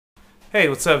Hey,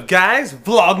 what's up, guys?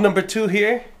 Vlog number 2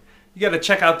 here. You gotta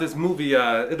check out this movie.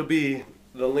 It'll be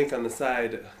the link on the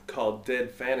side called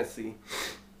Dead Fantasy.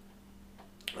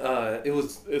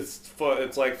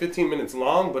 It's like 15 minutes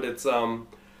long, but it's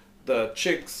the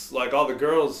chicks, like all the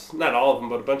girls, not all of them,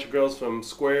 but a bunch of girls from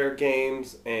Square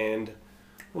Games and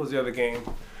what was the other game?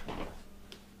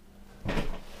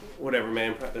 Whatever,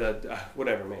 man.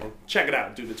 Whatever, man. Check it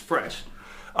out, dude. It's fresh.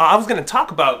 I was gonna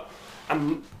talk about.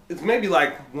 It's maybe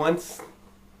like once,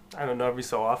 I don't know, every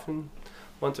so often,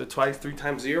 once or twice, 3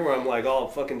 times a year, where I'm like all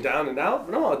fucking down and out.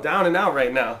 But I'm all down and out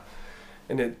right now,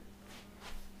 and it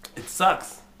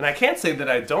sucks. And I can't say that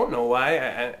I don't know why.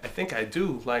 I think I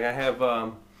do. Like I have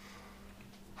well,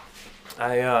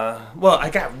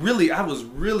 I was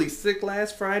really sick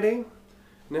last Friday,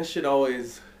 and that shit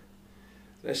always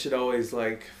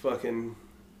like fucking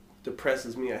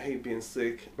depresses me. I hate being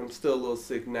sick. I'm still a little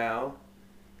sick now.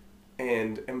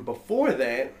 And before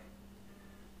that,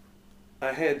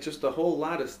 I had just a whole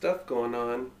lot of stuff going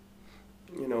on,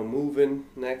 you know, moving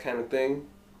and that kind of thing.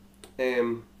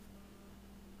 And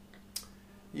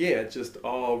yeah, just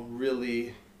all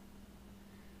really,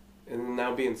 and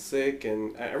now being sick,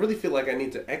 and I really feel like I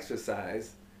need to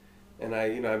exercise. And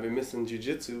I've been missing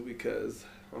jiu-jitsu because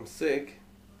I'm sick.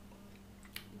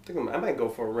 I might go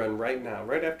for a run right now.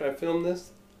 Right after I film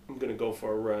this, I'm gonna go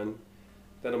for a run.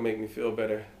 That'll make me feel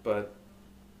better. But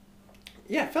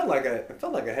yeah, I felt like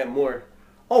I had more.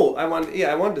 Oh, I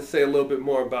wanted to say a little bit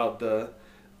more about the.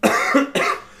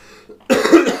 I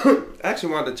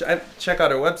actually wanted to check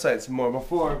out her website some more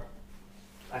before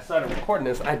I started recording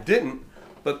this. I didn't,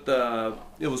 but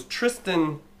it was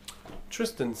Tristan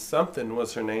something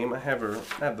was her name. I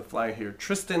have the flyer here.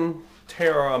 Tristan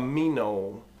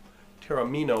Taormino.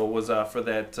 Taormino was for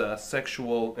that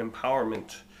sexual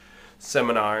empowerment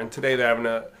seminar, and today they're having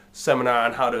a seminar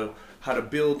on how to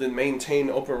build and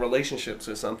maintain open relationships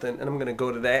or something, and I'm gonna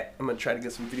go to that. I'm gonna try to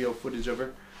get some video footage of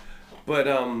her. But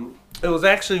it was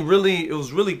actually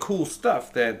really cool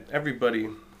stuff that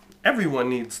everyone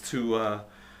needs to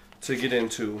get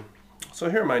into. So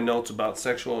here are my notes about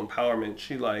sexual empowerment.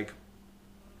 She like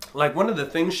one of the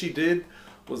things she did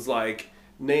was like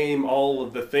name all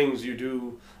of the things you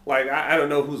do. Like I don't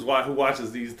know who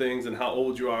watches these things and how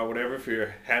old you are, or whatever. If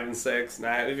you're having sex,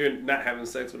 if you're not having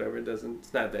sex, whatever,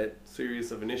 it's not that serious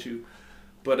of an issue.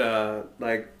 But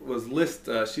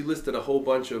she listed a whole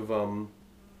bunch of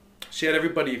she had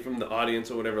everybody from the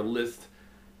audience or whatever list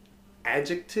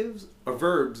adjectives or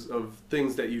verbs of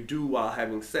things that you do while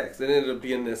having sex. And it ended up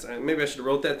being this. Maybe I should have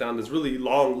wrote that down. This really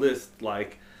long list,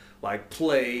 like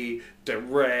play,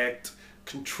 direct,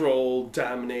 control,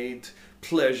 dominate,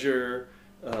 pleasure,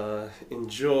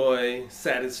 enjoy,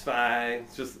 satisfy.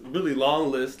 It's just a really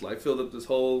long list, like filled up this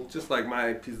whole, just like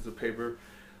my pieces of paper,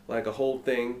 like a whole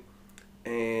thing.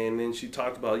 And then she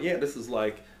talked about, yeah, this is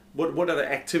like, what other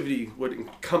activity would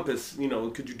encompass,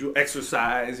 could you do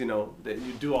exercise, that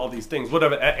you do all these things,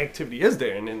 whatever activity is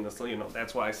there. And then,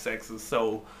 that's why sex is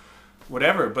so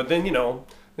whatever. But then,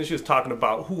 then she was talking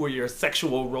about who are your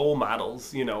sexual role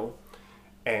models,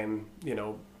 and,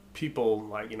 people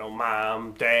like,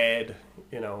 mom, dad,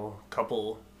 a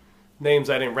couple names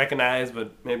I didn't recognize,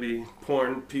 but maybe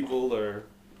porn people, or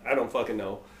I don't fucking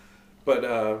know.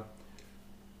 But,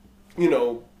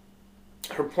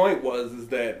 her point is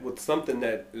that with something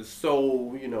that is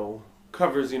so,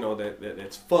 covers, that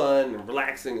it's fun and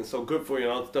relaxing and so good for you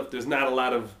and all that stuff, there's not a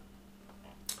lot of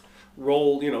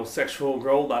sexual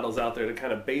role models out there to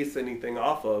kind of base anything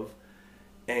off of.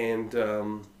 And,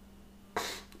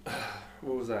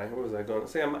 what was I going to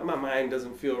say? My mind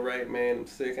doesn't feel right, man. I'm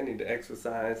sick. I need to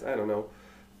exercise. I don't know.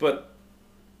 But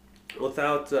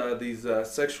without these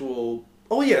sexual...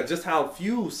 Oh, yeah, just how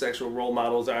few sexual role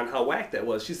models are and how whack that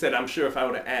was. She said, I'm sure if I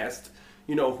would have asked,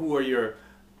 who are your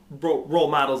role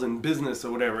models in business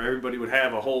or whatever, everybody would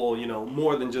have a whole,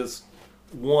 more than just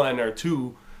 1 or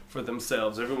 2 for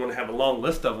themselves. Everyone would have a long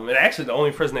list of them. And actually, the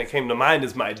only person that came to mind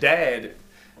is my dad.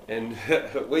 And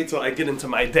wait till I get into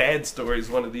my dad's stories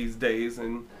one of these days.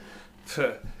 And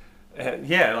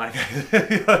yeah, like...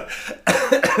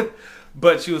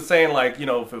 But she was saying, like,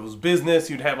 if it was business,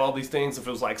 you'd have all these things. If it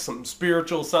was like some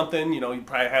spiritual something, you'd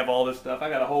probably have all this stuff. I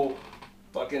got a whole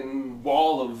fucking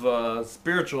wall of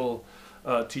spiritual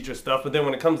teacher stuff. But then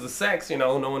when it comes to sex,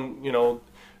 no one,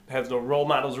 has no role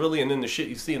models really. And then the shit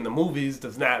you see in the movies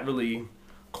does not really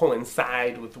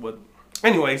coincide with what...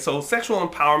 Anyway, so sexual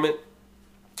empowerment.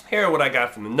 Here are what I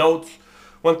got from the notes.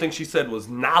 One thing she said was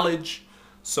knowledge.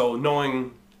 So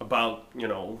knowing about,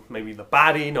 maybe the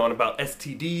body, knowing about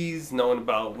STDs, knowing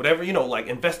about whatever, like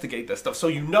investigate that stuff. So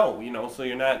so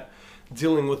you're not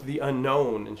dealing with the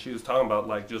unknown, and she was talking about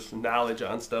like just knowledge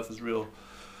on stuff is real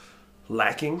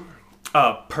lacking.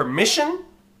 Permission,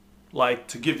 like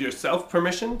to give yourself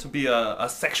permission to be a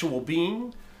sexual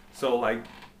being. So like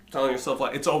telling yourself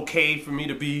like it's okay for me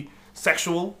to be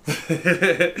sexual.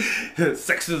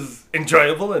 Sex is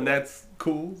enjoyable and that's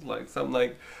cool. Like something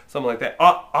like that.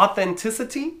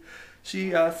 Authenticity,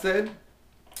 she said.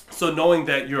 So knowing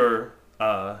that you're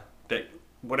that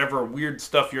whatever weird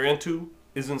stuff you're into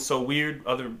isn't so weird.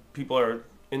 Other people are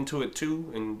into it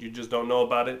too, and you just don't know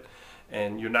about it,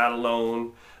 and you're not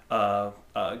alone.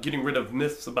 Getting rid of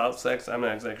myths about sex. I'm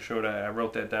not exactly sure that I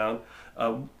wrote that down.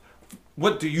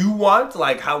 What do you want?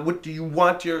 Like, what do you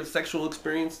want your sexual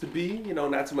experience to be? You know,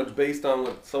 not so much based on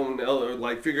what someone else, or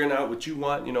like figuring out what you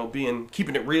want. You know,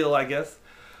 keeping it real, I guess.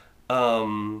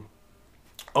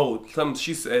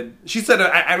 She said.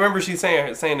 I remember she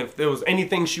saying if there was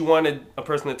anything she wanted a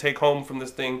person to take home from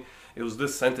this thing, it was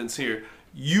this sentence here: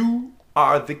 "You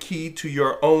are the key to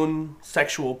your own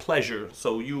sexual pleasure."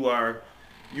 So you have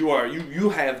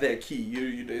that key.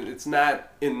 It's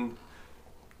not in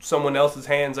someone else's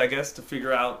hands, I guess, to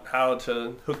figure out how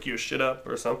to hook your shit up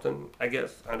or something. I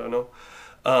guess I don't know.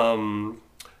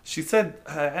 She said,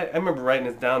 I remember writing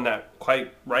this down, not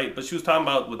quite right, but she was talking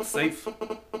about with safe.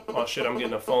 Oh shit, I'm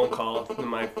getting a phone call and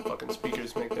my fucking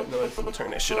speakers make that noise. I'll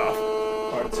turn that shit off.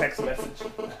 Or a text message.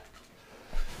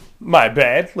 My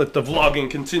bad. Let the vlogging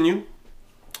continue.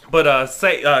 But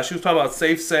she was talking about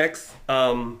safe sex.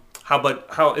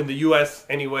 How in the U.S.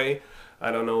 anyway,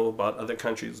 I don't know about other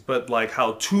countries, but like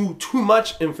how too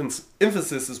much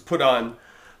emphasis is put on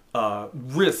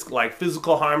risk, like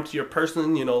physical harm to your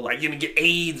person, you know, like you're gonna get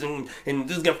AIDS and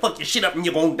this is gonna fuck your shit up and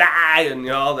you're gonna die, and you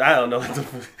know, I don't know.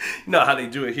 You know how they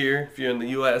do it here if you're in the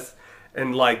US,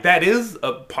 and like that is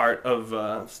a part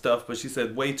of stuff, but she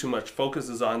said way too much focus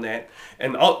is on that,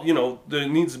 and all, you know, there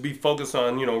needs to be focus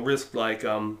on, you know, risk, like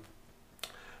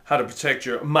how to protect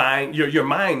your mind, your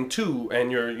mind too, and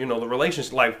your, you know, the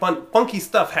relationship. Like funky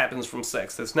stuff happens from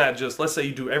sex. It's not just, let's say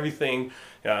you do everything,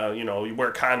 you know, you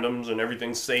wear condoms and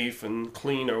everything's safe and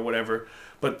clean or whatever,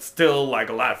 but still like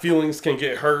a lot of feelings can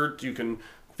get hurt. You can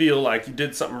feel like you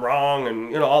did something wrong,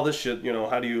 and you know, all this shit. You know,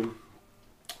 how do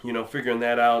you know, figuring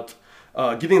that out,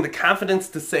 getting the confidence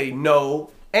to say no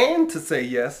and to say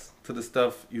yes to the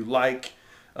stuff you like.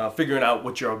 Figuring out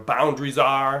what your boundaries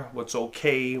are, what's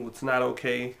okay, what's not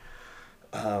okay.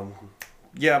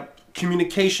 Yeah,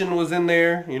 communication was in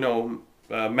there, you know,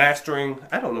 mastering,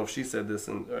 I don't know if she said this,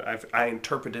 and I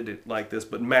interpreted it like this,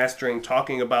 but mastering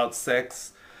talking about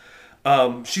sex.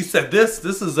 She said this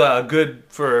is good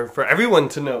for everyone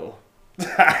to know.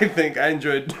 I think I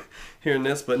enjoyed hearing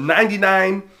this, but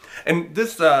 99, and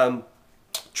this,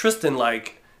 Tristan,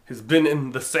 like, has been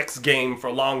in the sex game for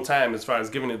a long time as far as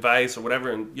giving advice or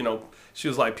whatever, and you know, she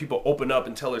was like, people open up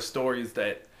and tell their stories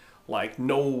that like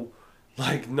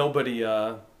nobody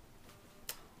I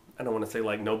don't want to say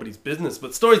like nobody's business,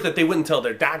 but stories that they wouldn't tell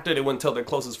their doctor, they wouldn't tell their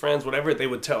closest friends, whatever, they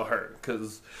would tell her,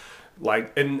 because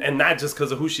like, and not just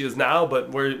because of who she is now, but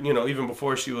where, you know, even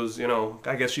before she was, you know,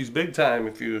 I guess she's big time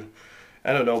if you,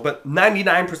 I don't know, but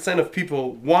 99% of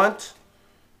people want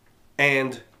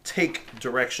and take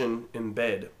direction in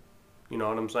bed. You know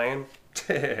what I'm saying?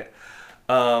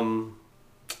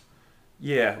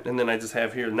 Yeah, and then I just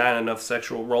have here, not enough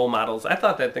sexual role models. I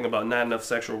thought that thing about not enough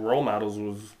sexual role models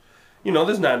was, you know,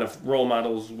 there's not enough role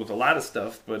models with a lot of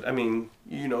stuff, but I mean,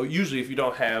 you know, usually if you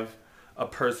don't have a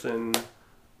person,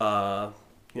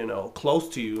 you know, close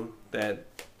to you that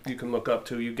you can look up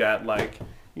to, you got like,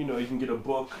 you know, you can get a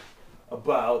book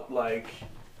about like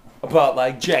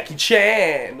Jackie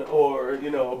Chan, or,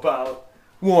 you know, about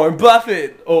Warren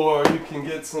Buffett, or you can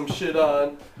get some shit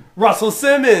on Russell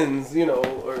Simmons, you know,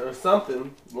 or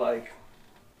something like.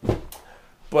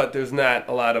 But there's not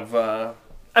a lot of,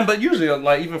 but usually,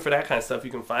 like, even for that kind of stuff,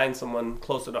 you can find someone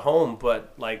closer to home.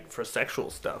 But like for sexual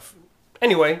stuff,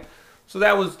 anyway. So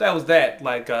that was that.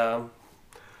 Like a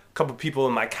couple people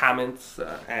in my comments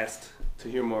asked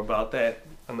to hear more about that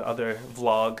on the other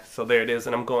vlog. So there it is,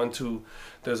 and I'm going to.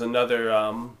 There's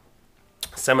another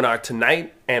seminar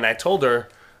tonight, and I told her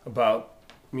about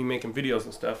me making videos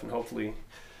and stuff, and hopefully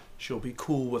she'll be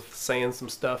cool with saying some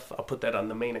stuff. I'll put that on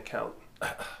the main account.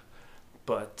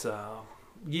 But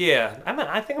yeah,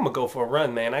 I think I'm gonna go for a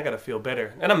run, man. I gotta feel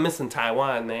better, and I'm missing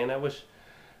Taiwan, man.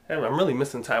 I'm really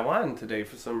missing Taiwan today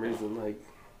for some reason. Like,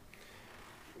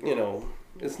 you know,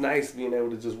 it's nice being able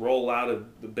to just roll out of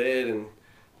the bed, and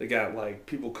they got like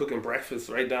people cooking breakfast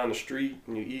right down the street,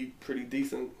 and you eat pretty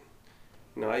decent.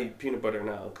 You know, I eat peanut butter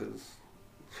now, because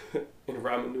and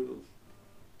ramen noodles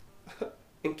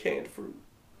and canned fruit.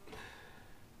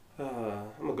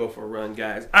 I'm gonna go for a run,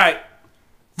 guys. All right,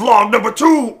 Vlog number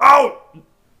 2 out!